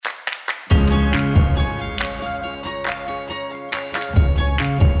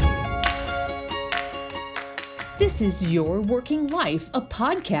This is Your Working Life, a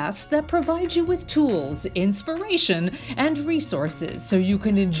podcast that provides you with tools, inspiration, and resources so you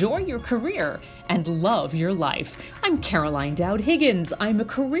can enjoy your career and love your life. I'm Caroline Dowd Higgins. I'm a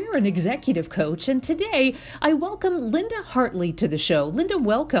career and executive coach, and today I welcome Linda Hartley to the show. Linda,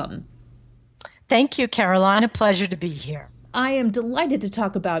 welcome. Thank you, Caroline. A pleasure to be here. I am delighted to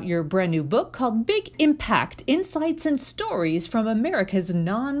talk about your brand new book called Big Impact: Insights and Stories from America's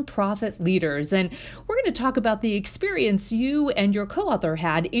Nonprofit Leaders. And we're going to talk about the experience you and your co-author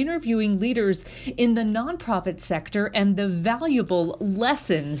had interviewing leaders in the nonprofit sector and the valuable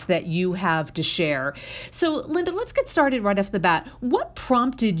lessons that you have to share. So, Linda, let's get started right off the bat. What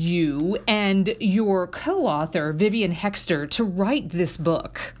prompted you and your co-author, Vivian Hexter, to write this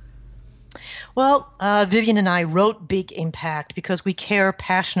book? Well, Vivian and I wrote Big Impact because we care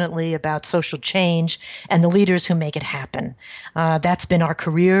passionately about social change and the leaders who make it happen. That's been our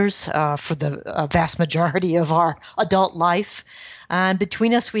careers for the vast majority of our adult life. And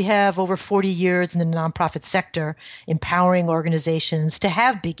between us, we have over 40 years in the nonprofit sector, empowering organizations to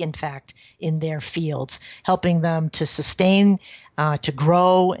have big impact in their fields, helping them to sustain, to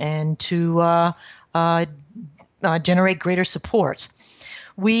grow, and to generate greater support.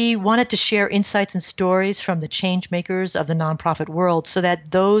 We wanted to share insights and stories from the change makers of the nonprofit world so that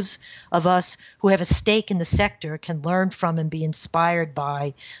those of us who have a stake in the sector can learn from and be inspired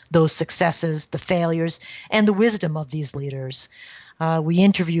by those successes, the failures, and the wisdom of these leaders. We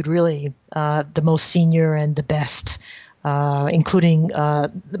interviewed really the most senior and the best, including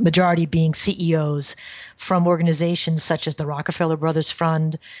the majority being CEOs from organizations such as the Rockefeller Brothers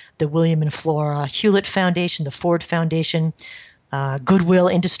Fund, the William and Flora Hewlett Foundation, the Ford Foundation, Goodwill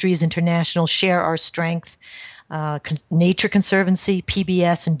Industries International, Share Our Strength, Nature Conservancy,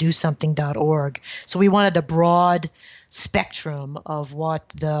 PBS, and DoSomething.org. So we wanted a broad spectrum of what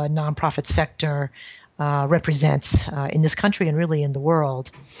the nonprofit sector represents in this country and really in the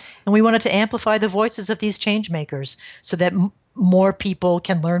world. And we wanted to amplify the voices of these change makers so that more people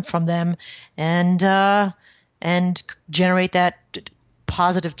can learn from them and generate that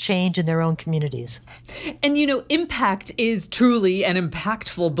positive change in their own communities. And you know, Impact is truly an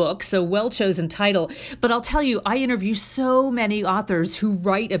impactful book, so well-chosen title. But I'll tell you, I interview so many authors who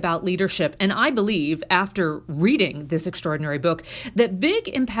write about leadership, and I believe, after reading this extraordinary book, that Big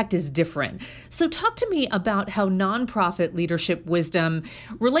Impact is different. So talk to me about how nonprofit leadership wisdom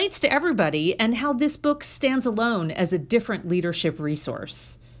relates to everybody and how this book stands alone as a different leadership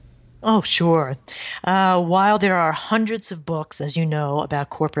resource. Oh, sure. While there are hundreds of books, as you know,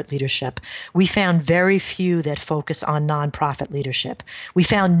 about corporate leadership, we found very few that focus on nonprofit leadership. We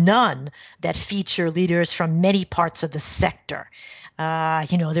found none that feature leaders from many parts of the sector.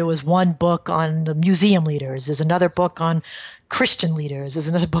 There was one book on the museum leaders. There's another book on Christian leaders. There's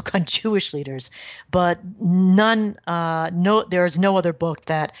another book on Jewish leaders. But there is no other book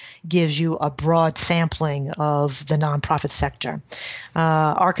that gives you a broad sampling of the nonprofit sector.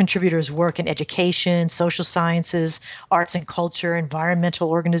 Our contributors work in education, social sciences, arts and culture, environmental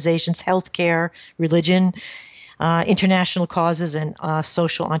organizations, healthcare, religion, international causes, and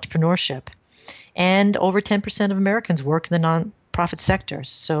social entrepreneurship. And over 10% of Americans work in the nonprofit sector.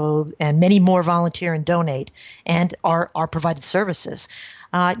 And many more volunteer and donate and are provided services.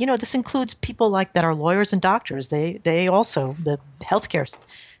 This includes people that are lawyers and doctors. They also, the healthcare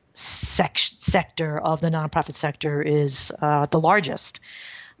sector of the nonprofit sector is the largest.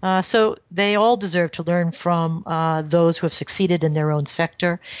 So they all deserve to learn from those who have succeeded in their own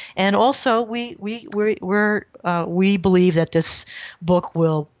sector. And also, we believe that this book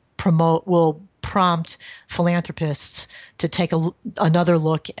will prompt philanthropists to take another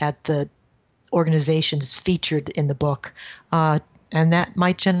look at the organizations featured in the book, and that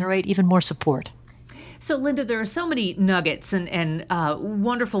might generate even more support. So, Linda, there are so many nuggets and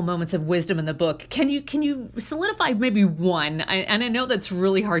wonderful moments of wisdom in the book. Can you solidify maybe one? And I know that's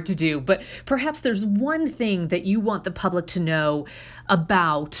really hard to do, but perhaps there's one thing that you want the public to know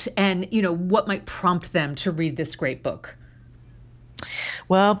about, and what might prompt them to read this great book.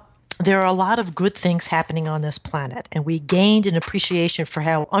 Well, there are a lot of good things happening on this planet, and we gained an appreciation for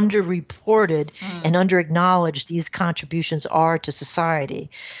how underreported and underacknowledged these contributions are to society.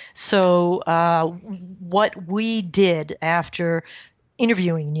 So what we did after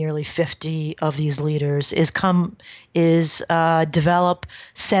interviewing nearly 50 of these leaders is develop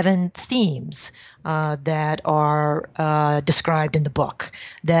 7 themes that are described in the book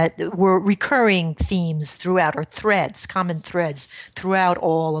that were recurring themes throughout, or common threads throughout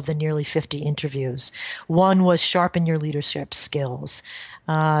all of the nearly 50 interviews. One was sharpen your leadership skills.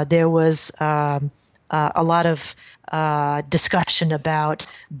 There was discussion about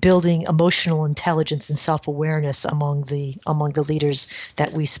building emotional intelligence and self-awareness among the leaders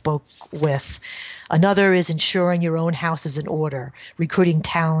that we spoke with. Another is ensuring your own house is in order, recruiting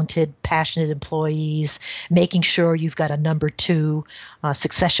talented, passionate employees, making sure you've got a number two.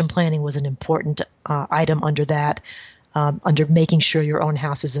 Succession planning was an important item under that, under making sure your own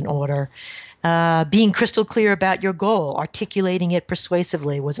house is in order. Being crystal clear about your goal, articulating it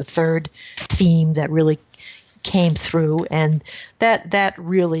persuasively was a third theme that really came through, and that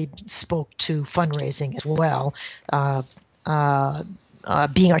really spoke to fundraising as well.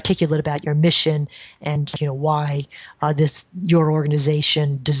 Being articulate about your mission and why your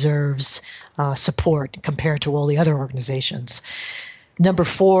organization deserves support compared to all the other organizations. Number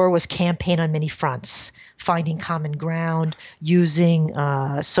 4 was campaign on many fronts, finding common ground, using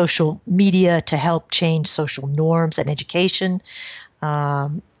social media to help change social norms and education.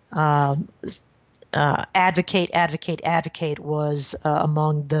 Advocate was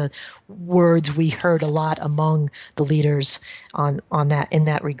among the words we heard a lot among the leaders on that in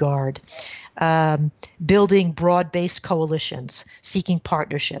that regard. Building broad-based coalitions, seeking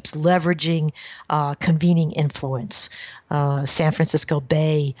partnerships, leveraging convening influence. San Francisco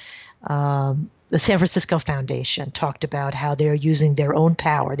Bay, the San Francisco Foundation talked about how they're using their own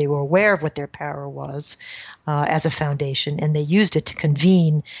power. They were aware of what their power was as a foundation, and they used it to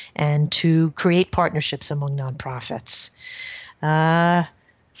convene and to create partnerships among nonprofits.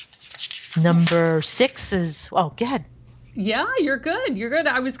 Number 6 is, go ahead. Yeah, you're good. You're good.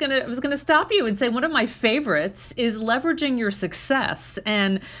 I was gonna stop you and say one of my favorites is leveraging your success.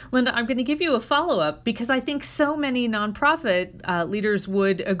 And Linda, I'm going to give you a follow-up because I think so many nonprofit leaders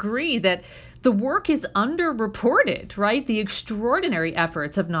would agree that the work is underreported, right? The extraordinary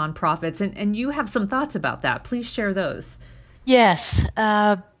efforts of nonprofits, and you have some thoughts about that. Please share those. Yes.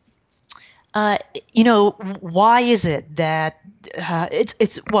 Why is it that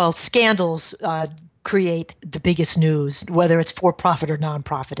scandals create the biggest news, whether it's for-profit or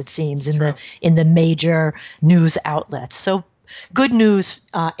nonprofit, it seems, in the major news outlets. So good news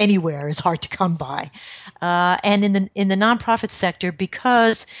anywhere is hard to come by. And in the nonprofit sector,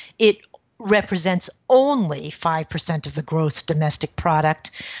 because it represents only 5% of the gross domestic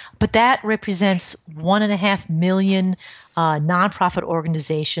product, but that represents 1.5 million nonprofit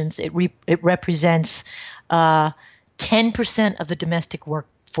organizations. It represents 10% of the domestic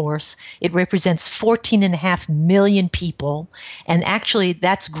workforce. It represents 14.5 million people, and actually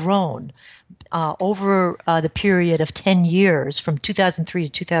that's grown over the period of 10 years, from 2003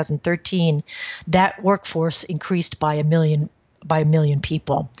 to 2013. That workforce increased by a million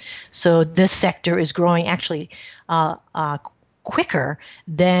people. So this sector is growing actually quicker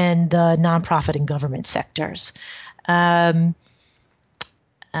than the nonprofit and government sectors. So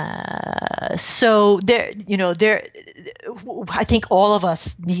I think all of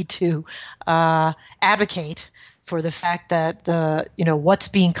us need to advocate for the fact that what's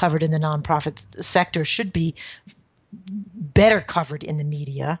being covered in the nonprofit sector should be better covered in the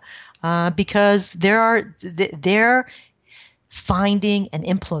media, because they're finding and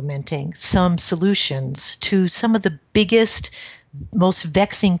implementing some solutions to some of the biggest, most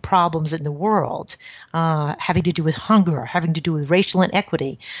vexing problems in the world, having to do with hunger, having to do with racial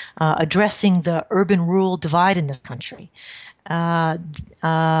inequity, addressing the urban-rural divide in this country,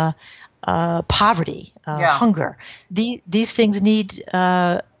 poverty, hunger. These things need.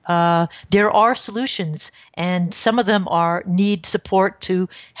 There are solutions, and some of them need support to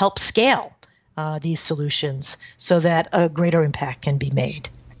help scale these solutions so that a greater impact can be made.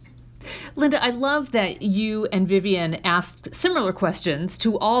 Linda, I love that you and Vivian asked similar questions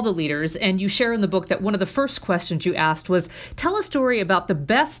to all the leaders, and you share in the book that one of the first questions you asked was, tell a story about the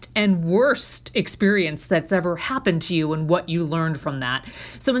best and worst experience that's ever happened to you and what you learned from that.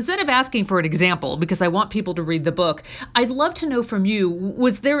 So instead of asking for an example, because I want people to read the book, I'd love to know from you,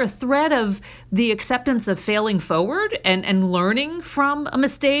 was there a thread of the acceptance of failing forward and learning from a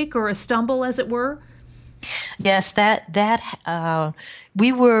mistake or a stumble, as it were? Yes,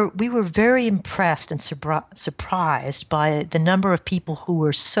 we were very impressed and surprised by the number of people who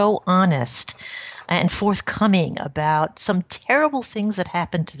were so honest and forthcoming about some terrible things that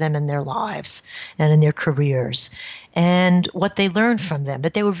happened to them in their lives and in their careers, and what they learned from them.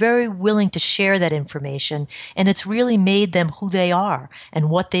 But they were very willing to share that information, and it's really made them who they are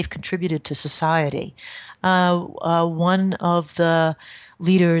and what they've contributed to society. One of the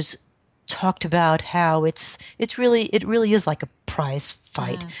leaders talked about how it really is like a prize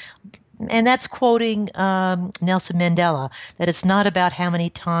fight. And that's quoting Nelson Mandela, that it's not about how many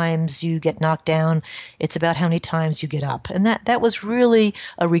times you get knocked down, it's about how many times you get up. And that was really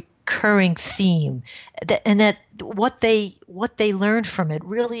a recurring theme, and that what they learned from it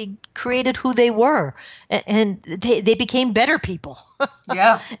really created who they were, and they became better people.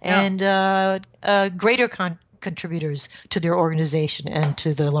 Yeah, and greater contributors to their organization and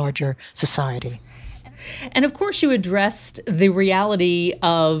to the larger society. And of course, you addressed the reality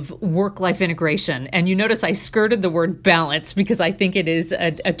of work-life integration. And you notice I skirted the word balance because I think it is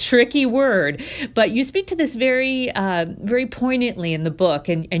a tricky word. But you speak to this very poignantly in the book.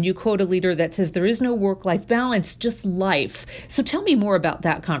 And you quote a leader that says, there is no work-life balance, just life. So tell me more about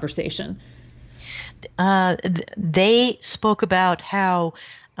that conversation. They spoke about how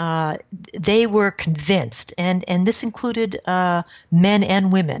they were convinced, and this included men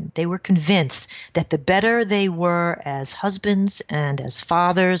and women. They were convinced that the better they were as husbands and as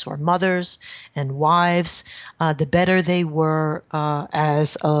fathers or mothers and wives, the better they were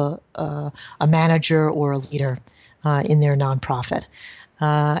as a manager or a leader in their nonprofit.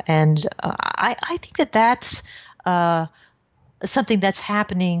 And I think that that's something that's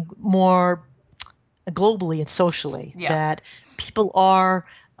happening more globally and socially. Yeah. That people are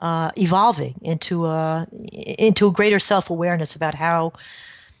evolving into a greater self-awareness about how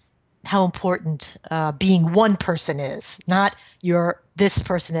important being one person is, not you're this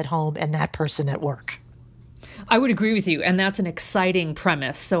person at home and that person at work. I would agree with you, and that's an exciting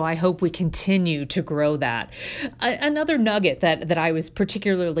premise, so I hope we continue to grow that. Another nugget that I was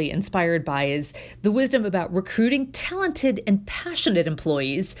particularly inspired by is the wisdom about recruiting talented and passionate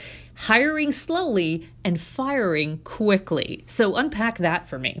employees, hiring slowly, and firing quickly. So unpack that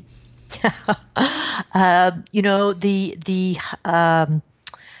for me. The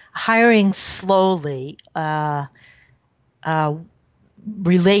hiring slowly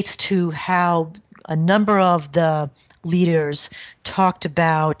relates to how a number of the leaders talked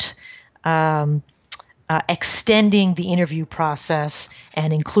about extending the interview process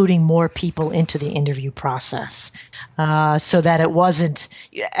and including more people into the interview process, so that it wasn't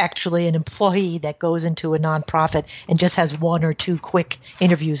actually an employee that goes into a nonprofit and just has one or two quick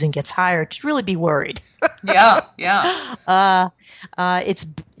interviews and gets hired to really be worried. Yeah. It's,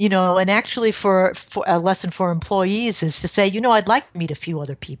 and actually for a lesson for employees is to say, I'd like to meet a few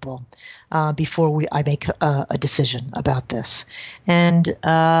other people before I make a decision about this. And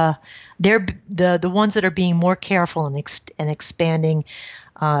they're the ones that are being more careful and expanding.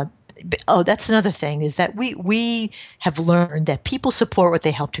 That's another thing, is that we have learned that people support what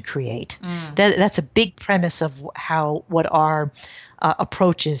they help to create. That's a big premise of what our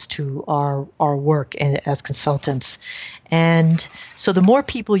approach is to our work as consultants. And so the more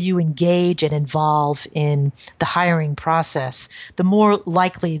people you engage and involve in the hiring process, the more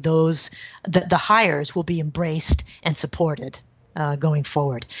likely the hires will be embraced and supported going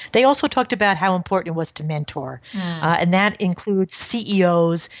forward. They also talked about how important it was to mentor, and that includes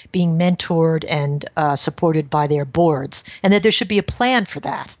CEOs being mentored and supported by their boards, and that there should be a plan for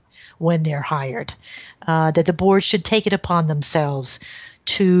that when they're hired, that the board should take it upon themselves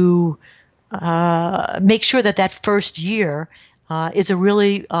to make sure that first year is a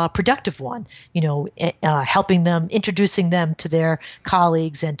really productive one, helping them, introducing them to their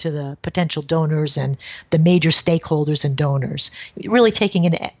colleagues and to the potential donors and the major stakeholders and donors. Really taking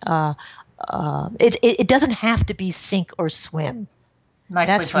it doesn't have to be sink or swim.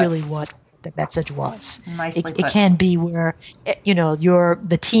 Nicely That's put. really what the message was. Nicely put. It can be where,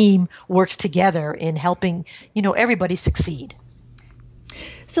 the team works together in helping, everybody succeed.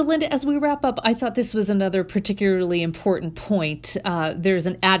 So, Linda, as we wrap up, I thought this was another particularly important point. There's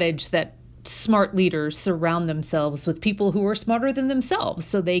an adage that smart leaders surround themselves with people who are smarter than themselves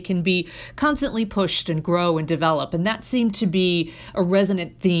so they can be constantly pushed and grow and develop. And that seemed to be a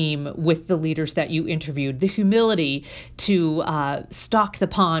resonant theme with the leaders that you interviewed, the humility to stock the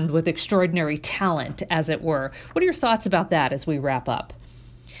pond with extraordinary talent, as it were. What are your thoughts about that as we wrap up?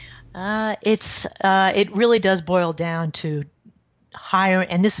 It really does boil down to hire,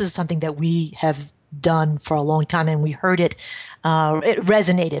 and this is something that we have done for a long time, and we heard it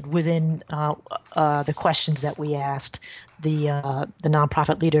resonated within the questions that we asked the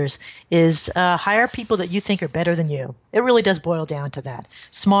nonprofit leaders, is hire people that you think are better than you. It really does boil down to that.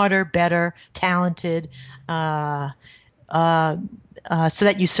 Smarter, better, talented, so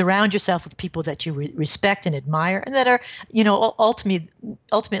that you surround yourself with people that you respect and admire, and that are,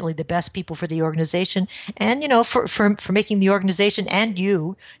 ultimately the best people for the organization, and for making the organization and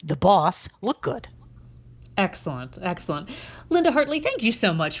you, the boss, look good. Excellent. Excellent. Linda Hartley, thank you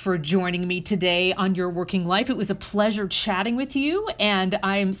so much for joining me today on Your Working Life. It was a pleasure chatting with you, and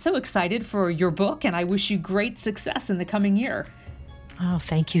I'm so excited for your book, and I wish you great success in the coming year. Oh,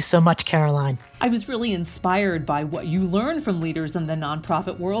 thank you so much, Caroline. I was really inspired by what you learn from leaders in the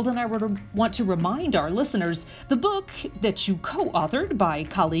nonprofit world, and I would want to remind our listeners the book that you co-authored by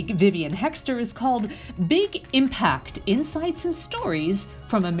colleague Vivian Hexter is called Big Impact: Insights and Stories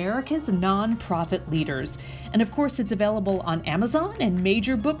from America's Nonprofit Leaders. And of course, it's available on Amazon and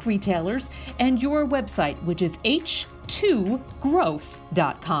major book retailers, and your website, which is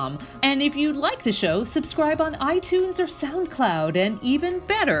h2growth.com. And if you like the show, subscribe on iTunes or SoundCloud, and even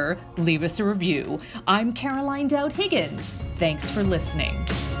better, leave us a review. I'm Caroline Dowd Higgins. Thanks for listening.